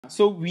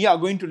So we are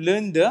going to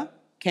learn the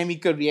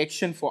chemical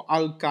reaction for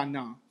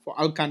Alkana.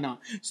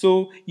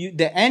 So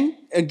the N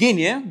again,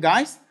 yeah,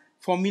 guys.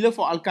 Formula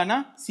for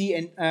Alkana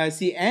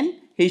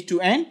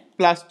CnH2n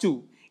plus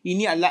 2.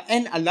 Ini adalah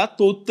N adalah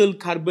total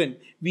carbon.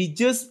 We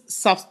just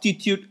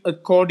substitute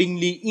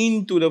accordingly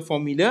into the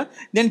formula,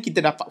 then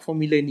kita dapat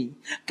formula ni.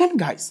 Kan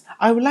guys,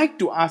 I would like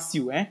to ask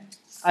you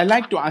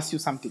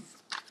something.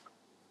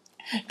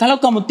 Kalau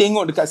kamu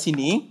tengok dekat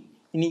sini,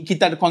 ini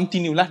kita ada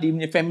continue lah, dia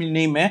punya family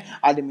name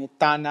ada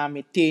metana,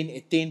 methane,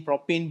 ethane,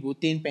 propane,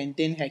 butane,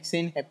 pentane,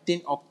 hexane,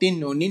 heptane,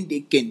 octane, nonane,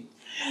 decane.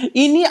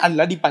 Ini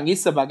adalah dipanggil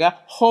sebagai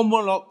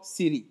homologous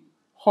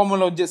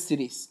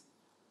series.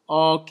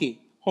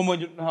 Okay,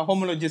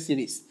 homologous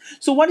series.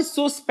 So what is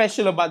so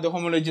special about the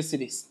homologous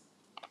series?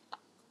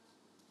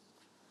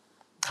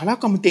 Kalau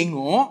kamu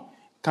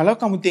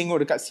tengok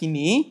dekat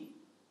sini,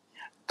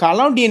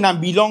 kalau dia nak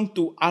belong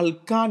to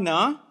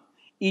Alkana,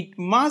 it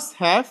must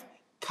have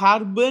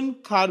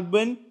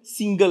carbon-carbon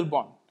single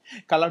bond.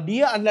 Kalau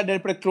dia adalah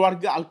daripada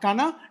keluarga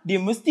Alkana,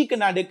 dia mesti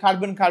kena ada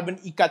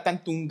carbon-carbon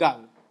ikatan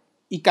tunggal.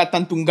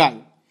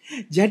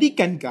 Jadi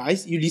kan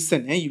guys, you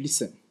listen.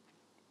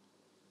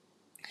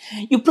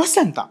 You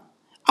perasan tak?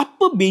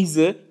 Apa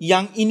beza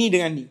yang ini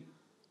dengan ni?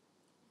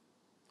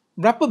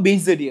 Berapa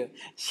beza dia?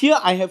 Here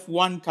I have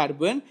 1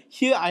 carbon,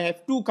 here I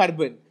have 2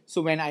 carbon. So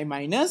when I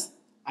minus,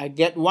 I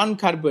get 1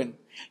 carbon.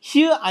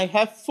 Here I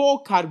have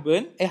 4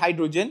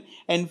 hydrogen,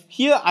 and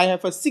here I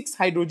have a 6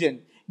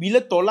 hydrogen. Bila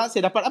tolak,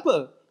 saya dapat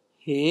apa?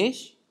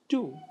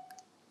 H2.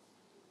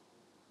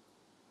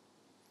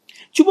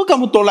 Cuba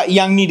kamu tolak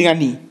yang ni dengan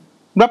ni.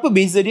 Berapa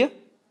beza dia?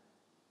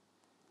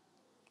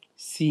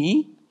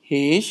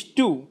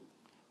 CH2.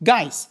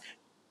 Guys,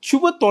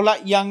 cuba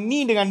tolak yang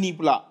ni dengan ni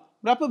pula.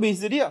 Berapa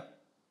beza dia?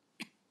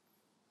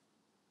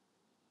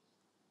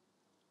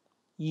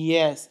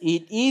 Yes,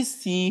 it is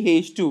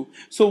CH2.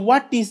 So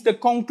what is the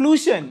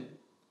conclusion?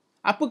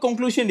 Apa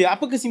conclusion dia?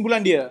 Apa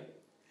kesimpulan dia?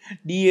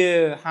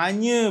 Dia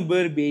hanya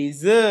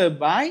berbeza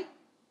by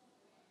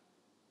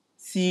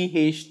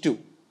CH2.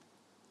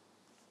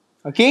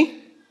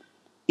 Okay?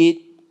 It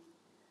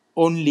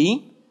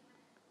only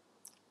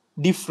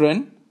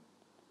different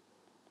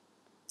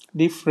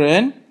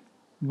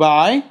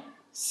by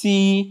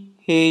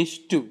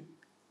CH2.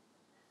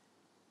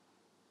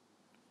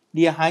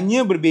 Dia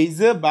hanya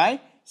berbeza by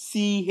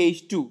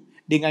CH2.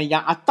 Dengan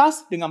yang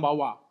atas dengan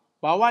bawah.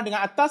 Bawah dengan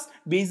atas,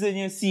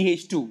 bezanya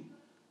CH2.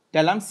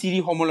 Dalam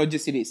siri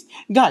homologous series.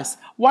 Guys,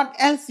 what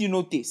else you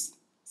notice?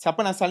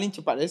 Siapa nak salin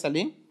cepat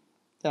salin.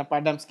 Saya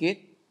padam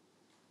sikit.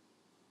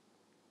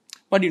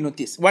 What do you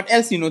notice? What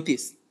else you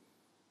notice?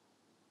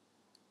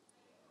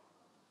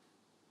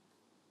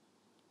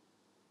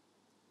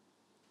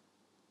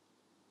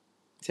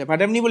 Saya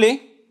padam ni boleh?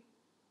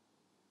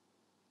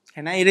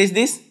 Can I erase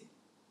this?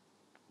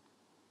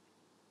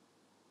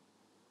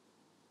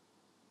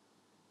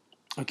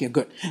 Okay,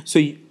 good. So,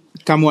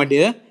 kamu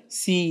ada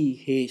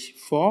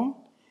CH4,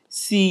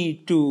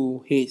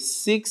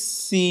 C2H6,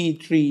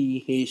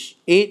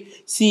 C3H8,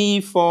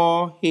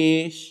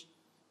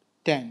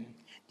 C4H10.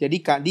 Jadi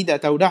Kak Di dah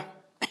tahu dah.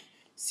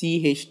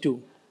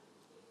 CH2.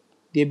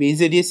 Dia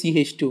beza dia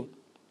CH2.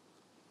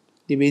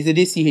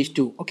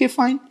 Okay,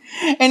 fine.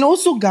 And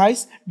also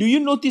guys, do you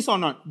notice or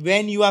not?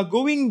 When you are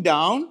going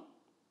down,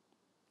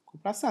 kau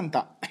perasan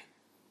tak?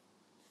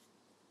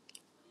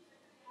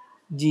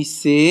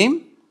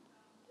 G-same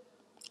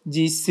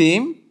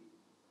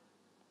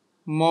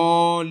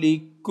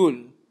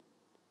molekul.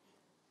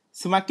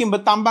 Semakin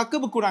bertambah ke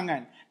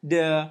berkurangan?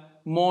 The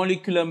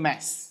molecular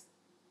mass.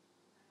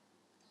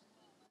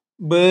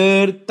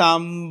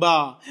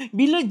 Bertambah.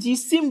 Bila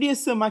jisim dia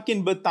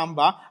semakin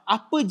bertambah,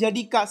 apa jadi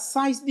kat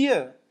size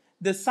dia?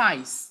 The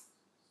size.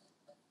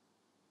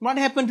 What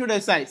happened to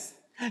the size?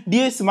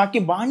 Dia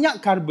semakin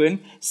banyak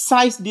karbon,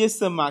 size dia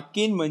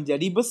semakin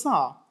menjadi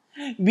besar.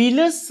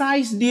 Bila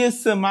size dia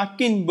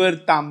semakin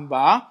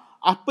bertambah,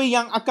 apa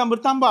yang akan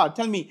bertambah?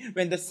 Tell me,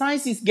 when the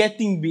size is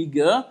getting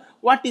bigger,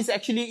 what is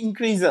actually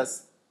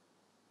increases?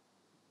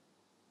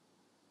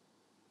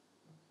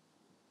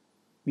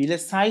 Bila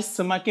saiz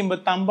semakin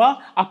bertambah,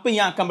 apa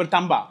yang akan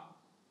bertambah?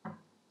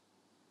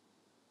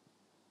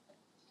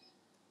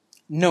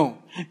 No.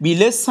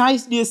 Bila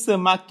saiz dia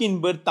semakin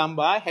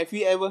bertambah, have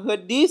you ever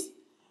heard this?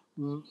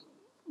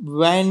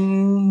 Van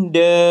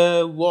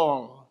der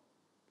Waals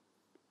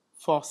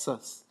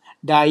forces.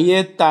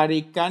 Daya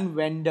tarikan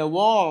Van der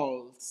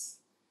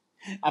Waals.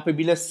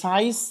 Apabila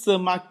saiz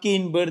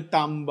semakin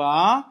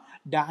bertambah,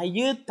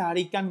 daya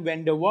tarikan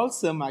Van der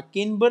Waals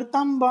semakin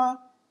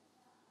bertambah.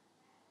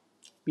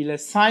 Bila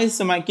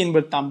saiz semakin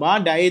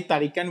bertambah, daya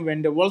tarikan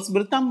Van der Waals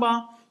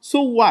bertambah.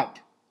 So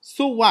what?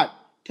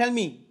 Tell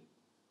me.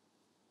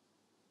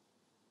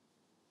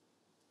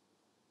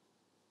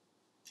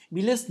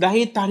 Bila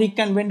daya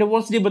tarikan Van der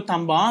Waals dia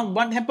bertambah,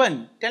 what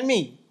happened? Tell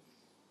me.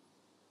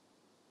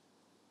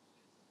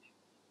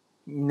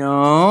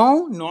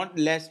 No, not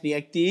less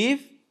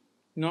reactive.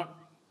 No.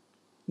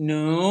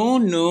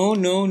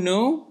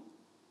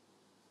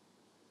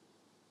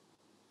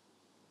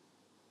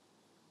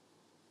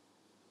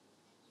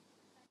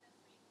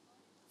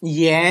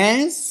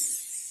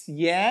 Yes.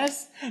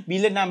 Yes.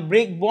 Bila nak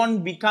break bond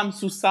become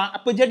susah,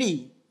 apa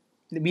jadi?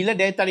 Bila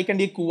daya tarikan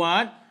dia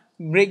kuat,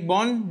 break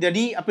bond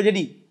jadi apa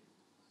jadi?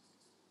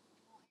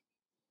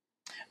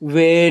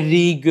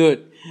 Very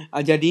good.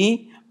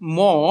 Jadi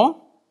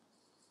more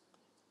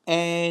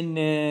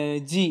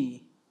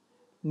energy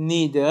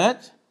needed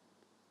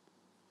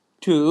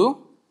to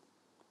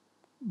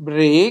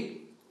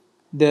break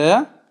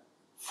the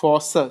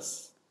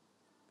forces.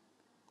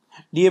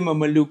 Dia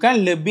memerlukan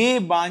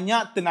lebih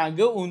banyak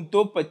tenaga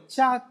untuk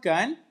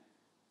pecahkan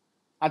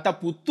atau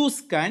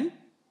putuskan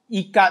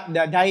ikat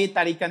daya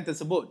tarikan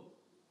tersebut.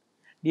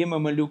 Dia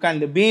memerlukan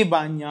lebih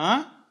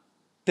banyak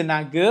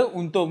tenaga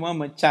untuk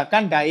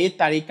memecahkan daya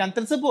tarikan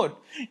tersebut.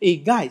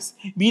 Guys,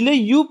 bila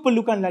you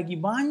perlukan lagi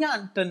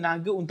banyak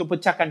tenaga untuk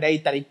pecahkan daya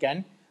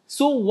tarikan,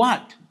 so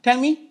what? Tell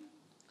me.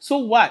 So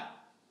what?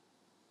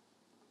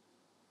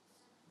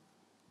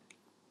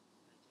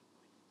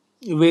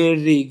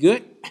 Very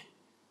good.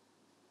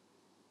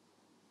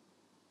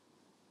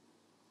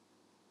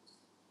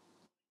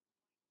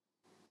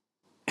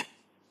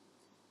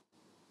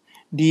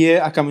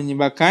 Dia akan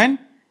menyebabkan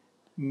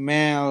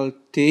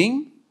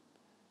melting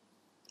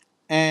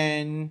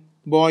and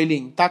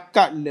boiling.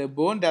 Takat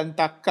lebur dan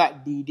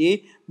takat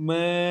didih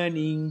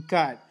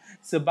meningkat.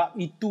 Sebab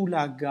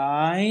itulah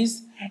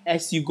guys,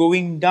 as you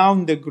going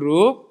down the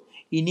group,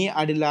 ini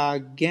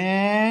adalah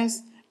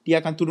gas,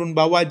 dia akan turun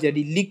bawah jadi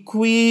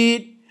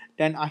liquid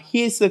dan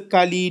akhir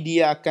sekali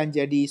dia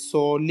akan jadi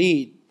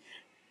solid.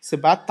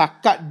 Sebab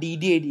takat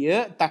didih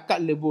dia,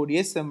 takat lebur dia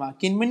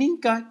semakin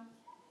meningkat.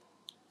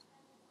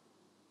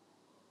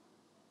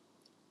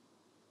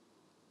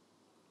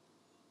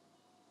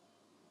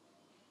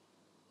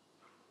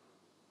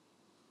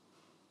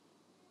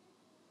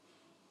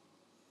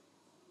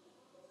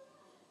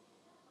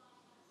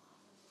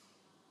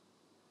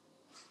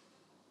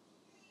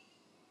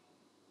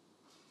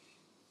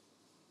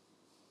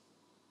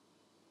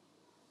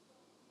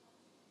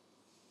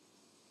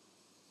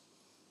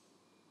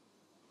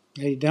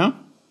 Write it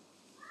down.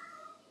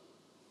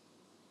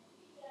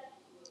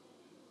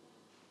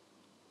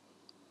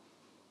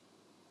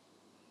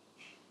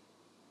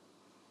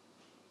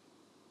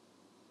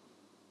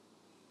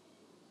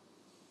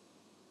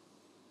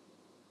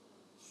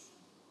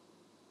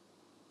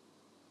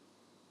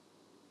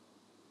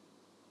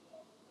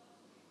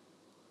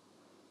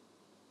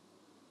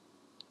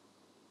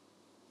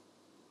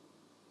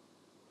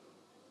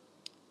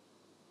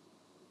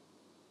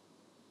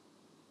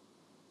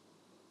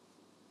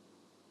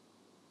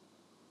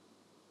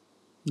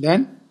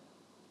 Dan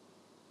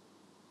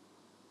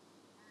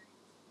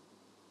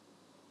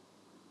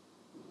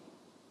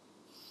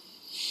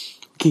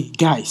okay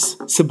guys,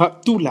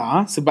 sebab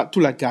itulah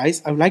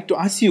guys, I would like to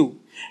ask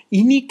you.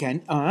 Ini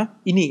kan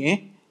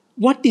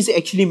what is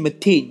actually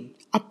methane?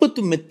 Apa tu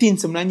methane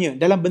sebenarnya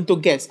dalam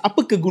bentuk gas?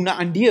 Apa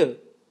kegunaan dia?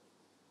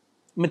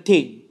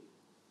 Methane.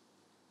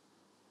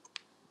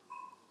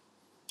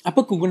 Apa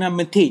kegunaan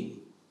methane?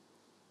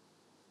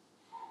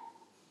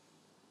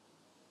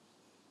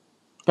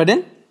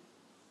 Pardon?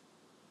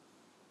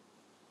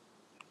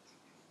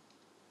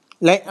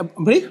 Like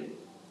apa?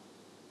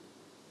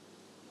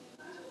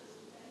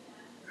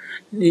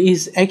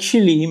 Is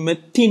actually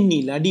methane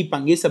ni lah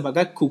dipanggil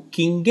sebagai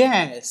cooking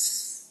gas.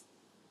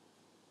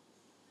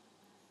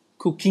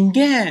 Cooking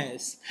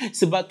gas.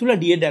 Sebab itulah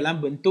dia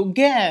dalam bentuk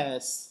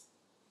gas.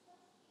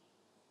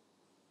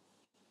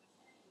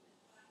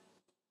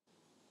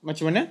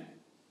 Macam mana?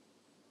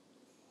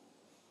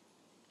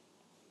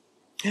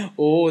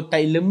 Oh,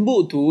 tai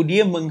lembu tu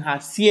dia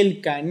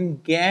menghasilkan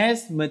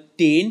gas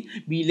methane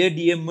bila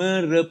dia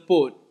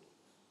mereput.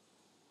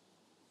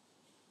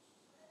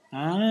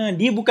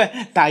 Dia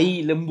bukan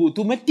tai lembu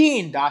tu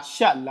methane.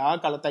 Dahsyat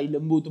lah kalau tai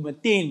lembu tu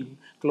methane.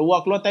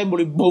 Keluar-keluar tai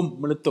boleh bom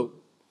meletup.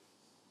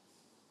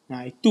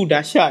 Itu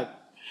dahsyat.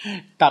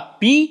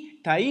 Tapi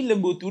tai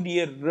lembu tu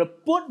dia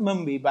reput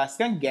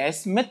membebaskan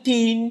gas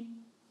methane.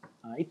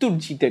 Itu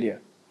cerita dia.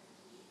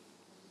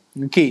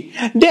 Okay.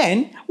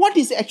 Then, what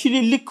is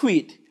actually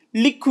liquid?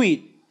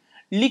 Liquid.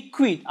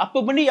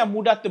 Apa benda yang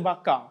mudah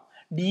terbakar?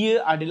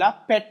 Dia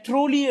adalah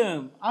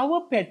petroleum.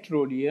 Our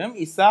petroleum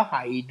is a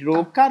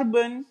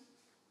hydrocarbon.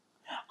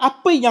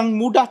 Apa yang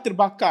mudah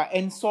terbakar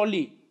and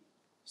solid?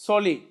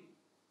 Solid.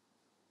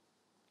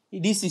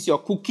 This is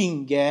your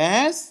cooking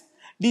gas.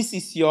 This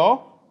is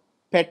your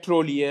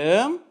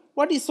petroleum.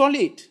 What is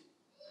solid?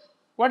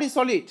 What is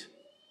solid?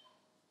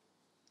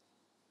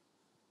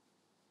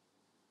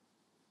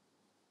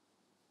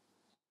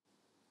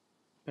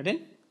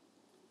 Pardon?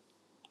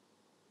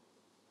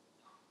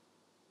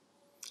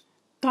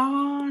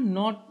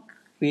 Not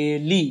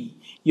really.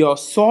 Your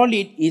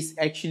solid is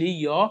actually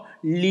your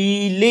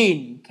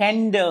lilin,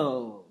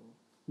 candle,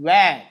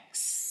 wax.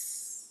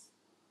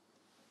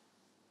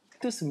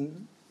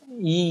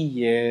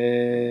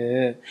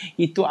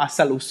 Itu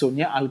asal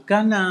usulnya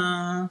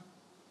Alkana.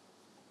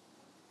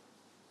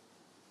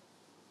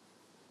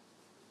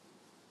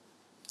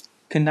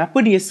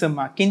 Kenapa dia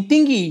semakin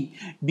tinggi?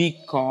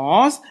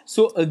 Because,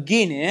 so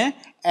again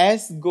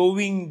as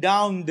going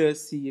down the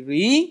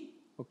series.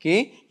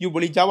 Okay, you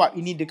boleh jawab.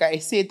 Ini dekat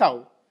essay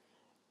tau.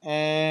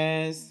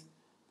 As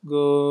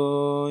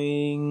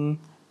going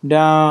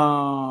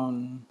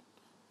down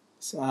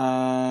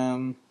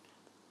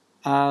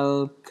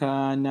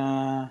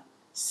Alkana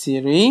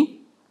series,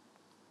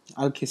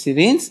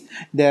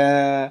 the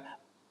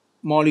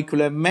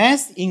molecular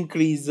mass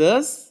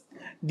increases.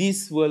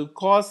 This will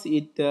cause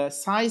the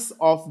size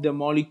of the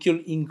molecule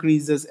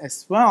increases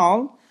as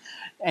well.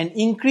 An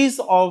increase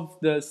of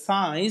the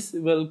size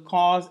will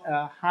cause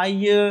a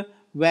higher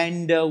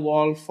van der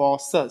Waals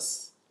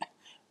forces.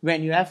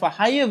 When you have a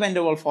higher van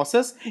der Waals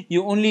forces,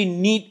 you only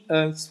need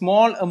a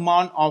small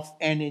amount of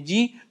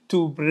energy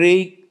to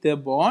break the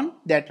bond,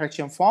 the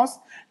attraction force.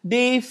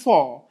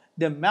 Therefore,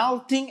 the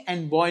melting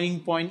and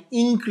boiling point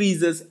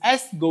increases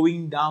as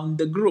going down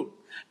the group.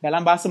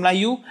 Dalam bahasa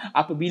Melayu,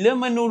 apabila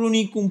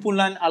menuruni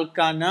kumpulan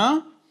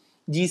alkana,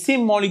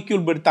 jisim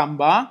molekul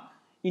bertambah,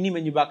 ini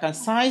menyebabkan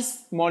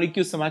saiz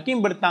molekul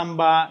semakin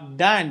bertambah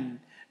dan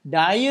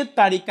daya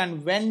tarikan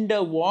van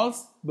der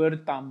Waals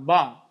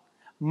bertambah.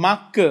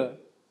 Maka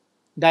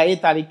daya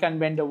tarikan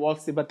van der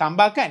Waals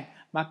bertambah kan?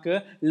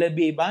 Maka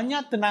lebih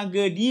banyak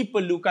tenaga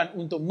diperlukan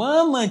untuk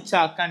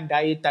memecahkan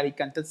daya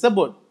tarikan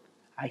tersebut.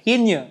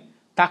 Akhirnya,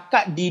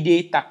 takat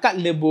didih, takat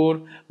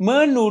lebur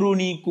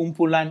menuruni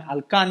kumpulan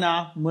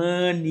alkana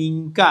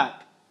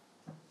meningkat.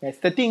 That's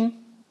the thing.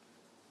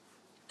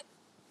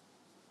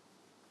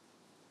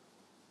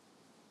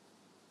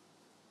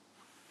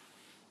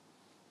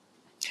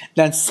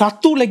 Dan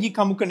satu lagi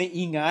kamu kena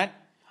ingat,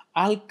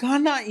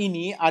 alkana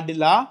ini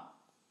adalah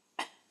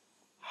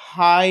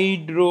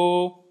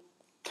hydrocarbon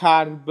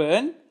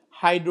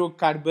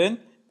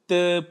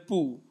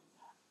tepu.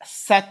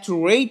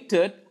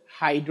 Saturated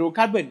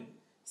hydrocarbon.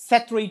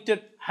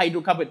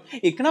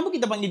 Kenapa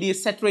kita panggil dia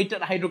saturated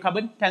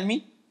hydrocarbon? Tell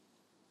me.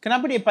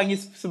 Kenapa dia panggil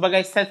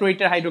sebagai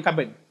saturated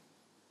hydrocarbon?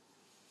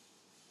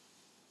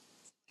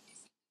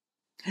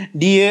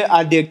 Dia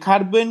ada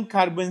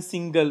carbon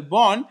single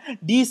bond.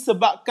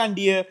 Disebabkan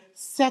dia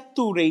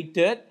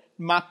saturated,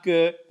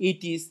 maka it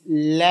is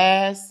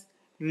less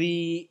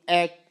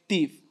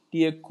reactive.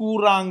 Dia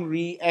kurang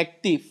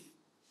reaktif.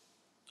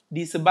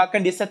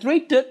 Disebabkan dia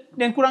saturated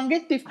dan kurang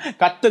reaktif.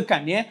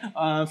 Katakan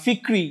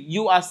Fikri,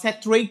 you are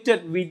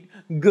saturated with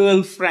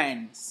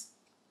girlfriends.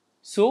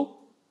 So,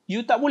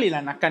 you tak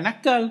bolehlah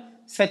nakal-nakal.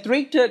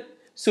 Saturated.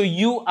 So,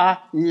 you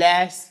are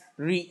less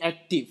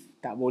reactive.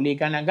 Tak boleh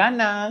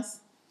ganas-ganas.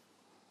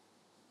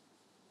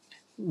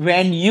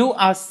 When you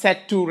are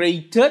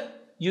saturated,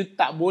 you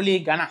tak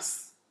boleh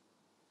ganas.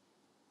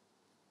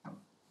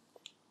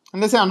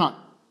 Understand or not?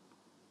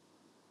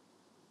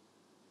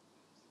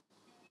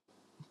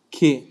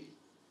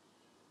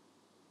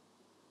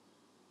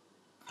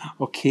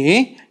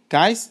 Okay,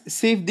 guys,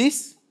 save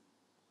this.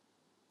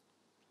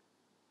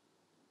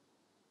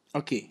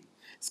 Okay,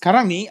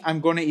 sekarang ni I'm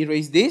gonna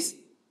erase this.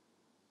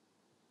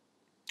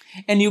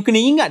 And you kena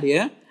ingat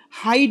dia,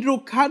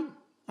 hydrocarbon.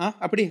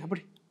 Apa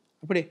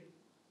dia?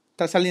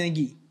 Tak salin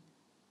lagi.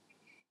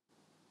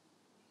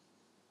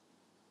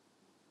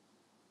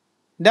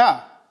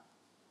 Dah.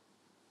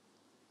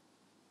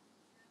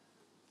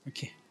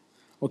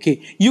 Okay.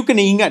 You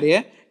kena ingat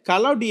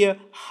kalau dia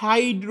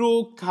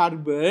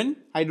hydrocarbon,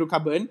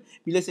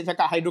 bila saya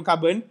cakap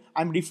hydrocarbon,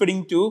 I'm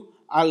referring to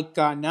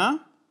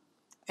alkana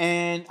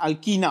and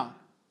alkina.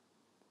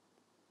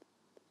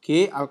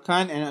 Okay,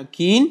 alkan and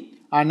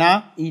alkene,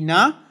 ana,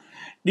 ina.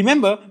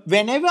 Remember,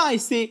 whenever I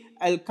say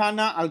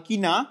alkana,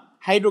 alkina,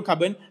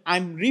 hydrocarbon,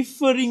 I'm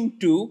referring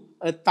to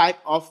a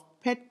type of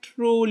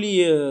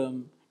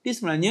petroleum. Dia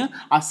sebenarnya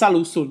asal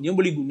usulnya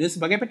boleh guna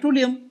sebagai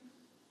petroleum.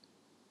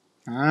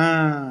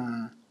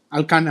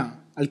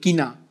 Alkana,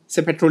 alkina,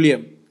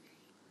 petroleum.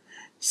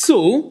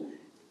 So,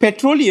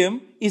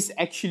 petroleum is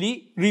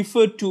actually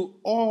referred to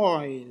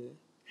oil.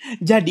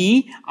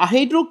 Jadi,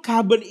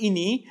 hydrocarbon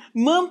ini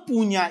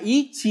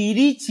mempunyai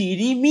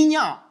ciri-ciri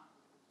minyak.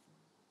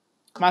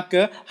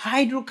 Maka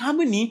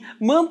hydrocarbon ni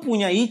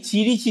mempunyai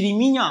ciri-ciri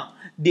minyak.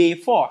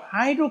 Therefore,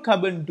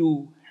 hydrocarbon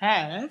do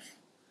have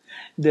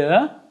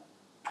the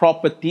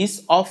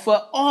properties of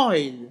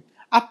oil.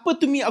 Apa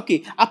tu minyak?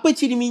 Okay, apa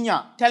ciri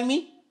minyak? Tell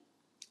me.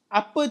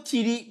 Apa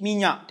ciri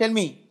minyak? Tell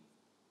me.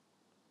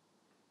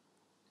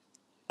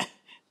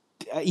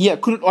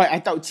 Crude oil. I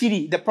tahu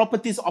ciri. The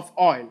properties of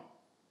oil.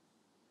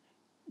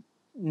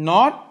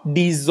 Not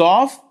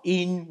dissolve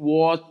in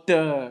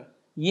water.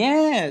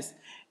 Yes.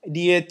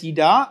 Dia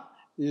tidak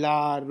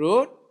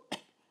larut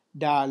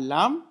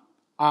dalam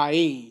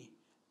air.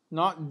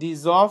 Not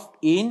dissolved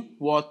in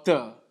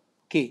water.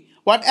 Okay.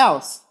 What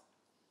else?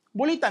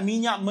 Boleh tak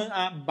minyak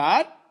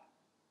mengabat?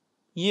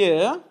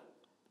 Ia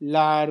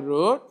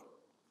larut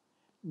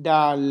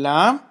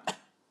dalam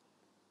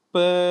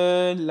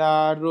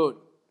pelarut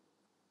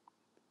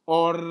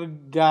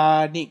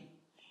organik.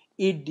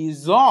 It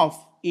dissolves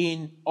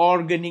in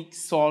organic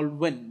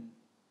solvent.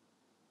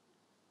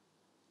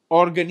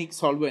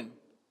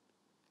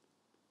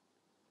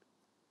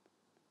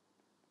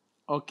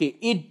 Okay,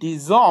 it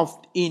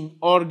dissolved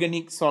in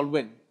organic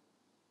solvent.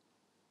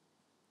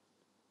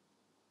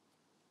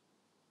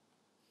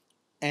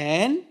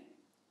 And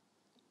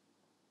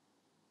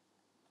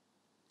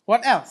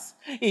what else?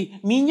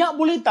 Minyak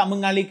boleh tak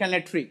mengalirkan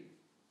elektrik?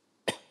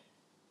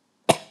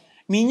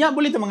 Minyak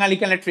boleh tak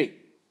mengalirkan elektrik?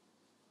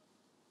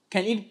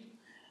 Can it?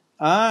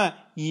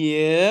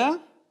 Ia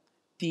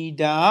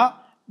tidak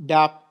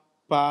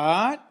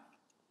dapat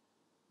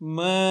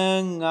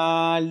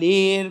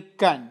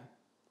mengalirkan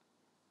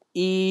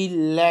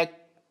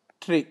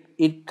electric.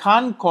 It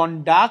can't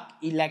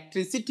conduct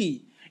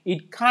electricity.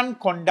 It can't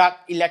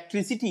conduct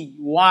electricity.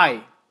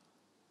 Why?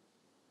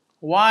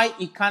 Why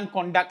it can't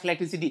conduct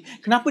electricity?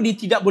 Kenapa dia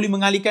tidak boleh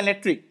mengalirkan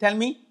elektrik? Tell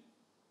me.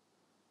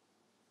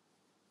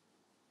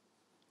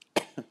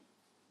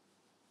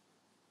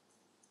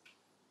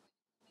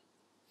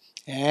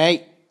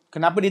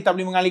 Kenapa dia tak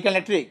boleh mengalirkan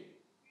elektrik?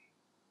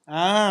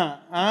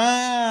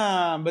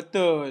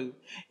 Betul.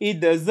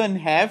 It doesn't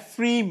have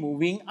free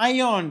moving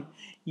ion.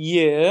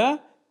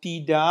 Ia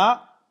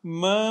tidak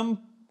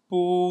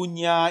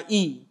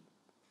mempunyai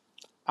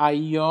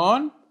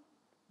ion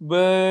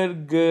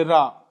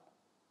bergerak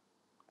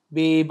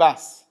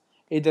bebas.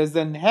 It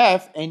doesn't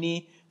have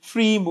any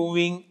free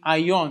moving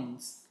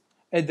ions.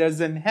 It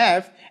doesn't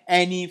have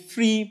any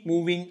free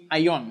moving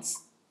ions.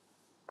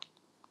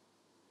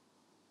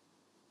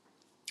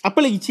 Apa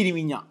lagi ciri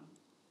minyak?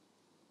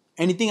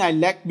 Anything I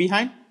left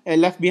behind?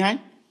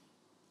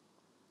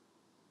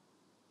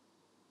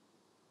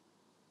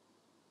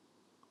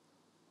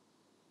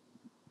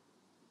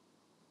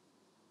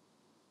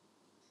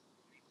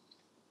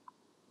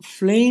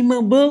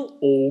 Flammable,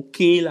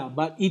 okay lah,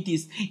 but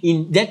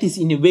that is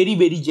in a very,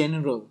 very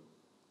general.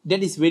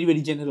 That is very,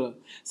 very general.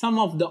 Some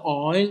of the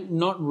oil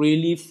not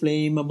really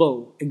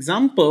flammable.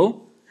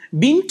 Example,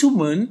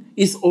 bitumen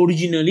is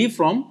originally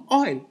from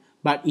oil,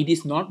 but it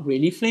is not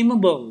really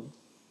flammable.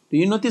 Do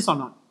you notice or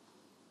not?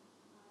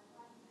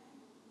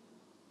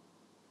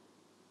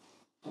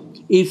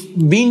 If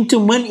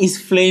bitumen is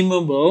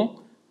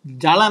flammable,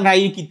 jalan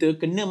raya kita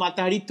kena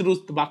matahari terus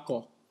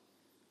terbakar.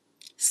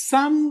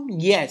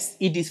 Some, yes,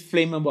 it is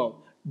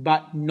flammable,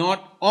 but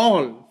not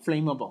all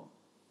flammable.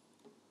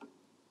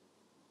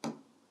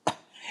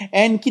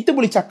 And kita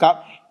boleh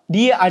cakap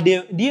dia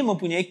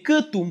mempunyai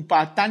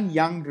ketumpatan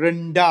yang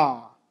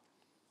rendah.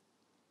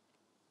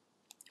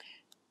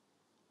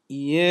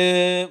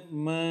 Ia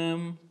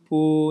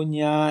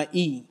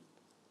mempunyai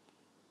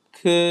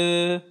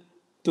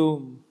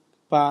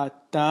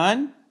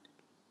ketumpatan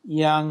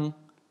yang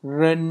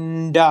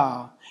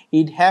rendah.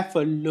 It have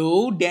a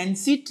low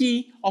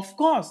density. Of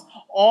course,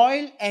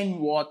 oil and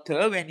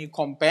water, when you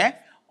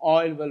compare,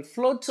 oil will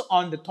float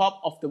on the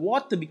top of the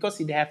water because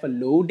it have a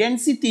low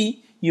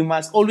density. You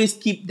must always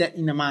keep that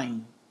in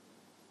mind.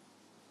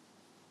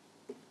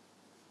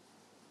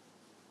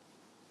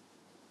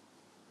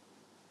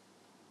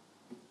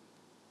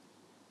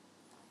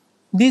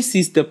 This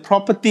is the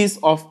properties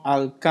of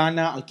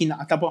Alkana, Alkene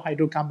ataupun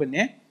hydrocarbon.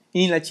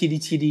 Inilah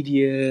ciri-ciri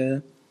dia.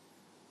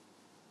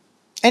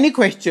 Any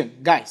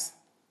question, guys?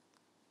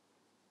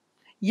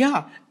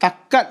 Ya,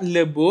 takat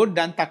lebur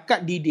dan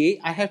takat didih,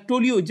 I have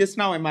told you just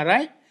now, am I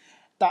right?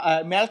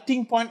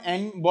 Melting point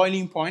and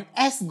boiling point,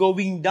 as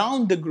going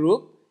down the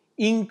group,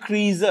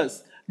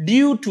 increases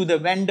due to the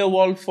van der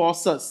Waals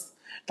forces.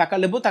 Takat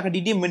lebur, takat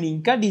didih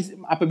meningkat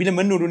apabila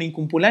menuruni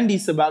kumpulan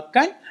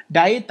disebabkan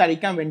daya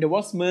tarikan van der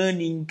Waals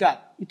meningkat.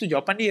 Itu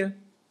jawapan dia.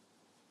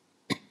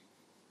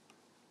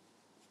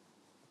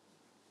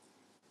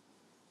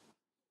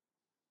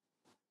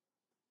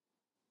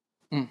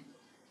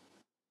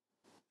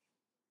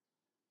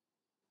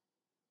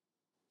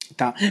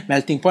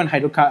 Melting point,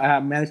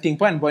 melting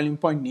point, boiling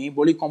point ni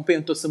boleh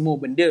compare untuk semua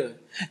benda.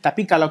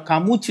 Tapi kalau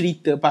kamu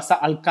cerita pasal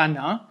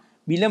Alkana,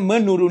 bila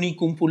menuruni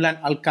kumpulan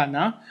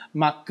Alkana,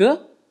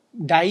 maka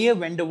daya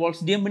van der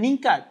Waals dia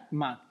meningkat.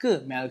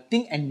 Maka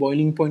melting and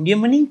boiling point dia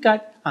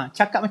meningkat.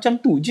 Cakap macam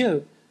tu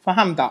je.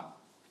 Faham tak?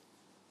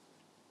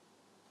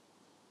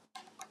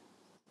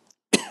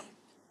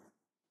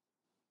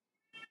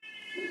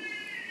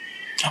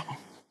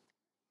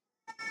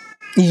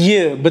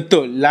 Ya,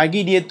 betul.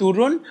 Lagi dia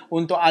turun,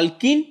 untuk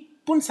alkin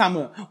pun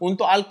sama.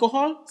 Untuk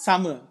alkohol,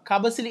 sama.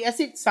 Carboxylic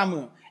acid,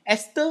 sama.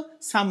 Ester,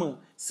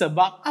 sama.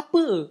 Sebab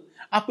apa?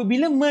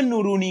 Apabila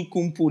menuruni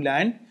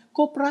kumpulan,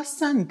 kau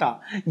perasan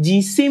tak?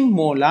 Jisim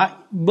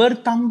molar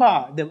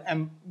bertambah. The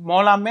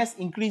molar mass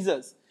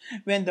increases.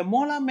 When the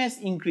molar mass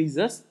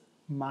increases,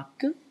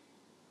 maka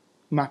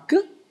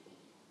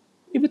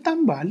dia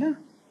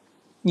bertambahlah.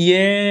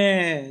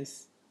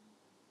 Yes.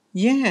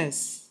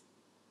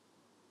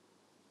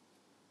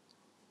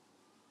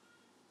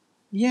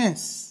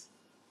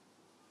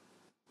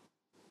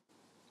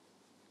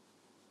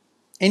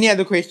 Any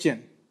other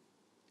question?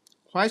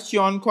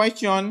 Question.